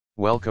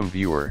Welcome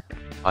viewer,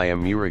 I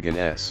am Murugan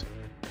S.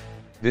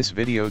 This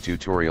video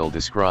tutorial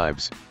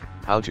describes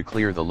how to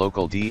clear the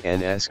local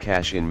DNS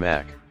cache in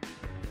Mac.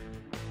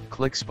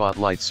 Click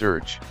Spotlight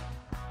Search.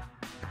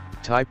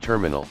 Type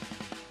terminal.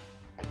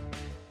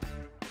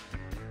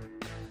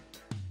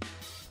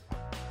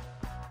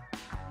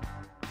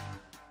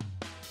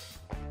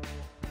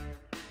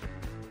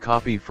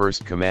 Copy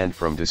first command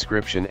from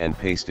description and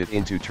paste it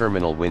into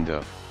terminal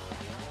window.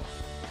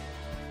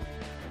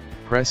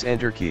 Press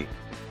Enter key.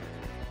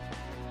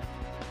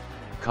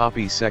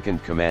 Copy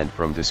second command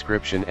from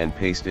description and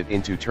paste it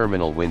into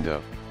terminal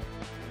window.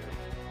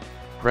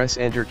 Press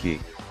Enter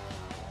key.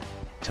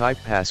 Type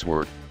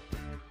password.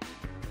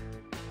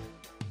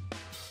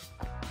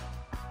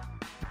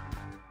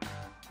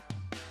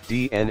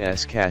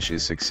 DNS cache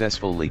is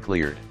successfully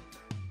cleared.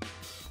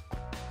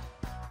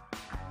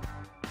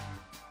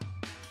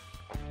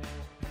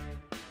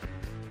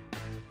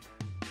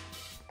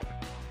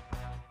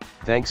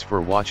 Thanks for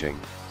watching.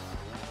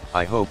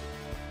 I hope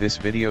this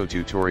video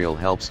tutorial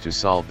helps to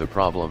solve the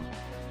problem.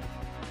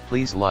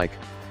 Please like,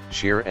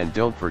 share and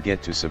don't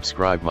forget to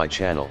subscribe my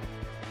channel.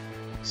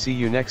 See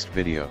you next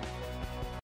video.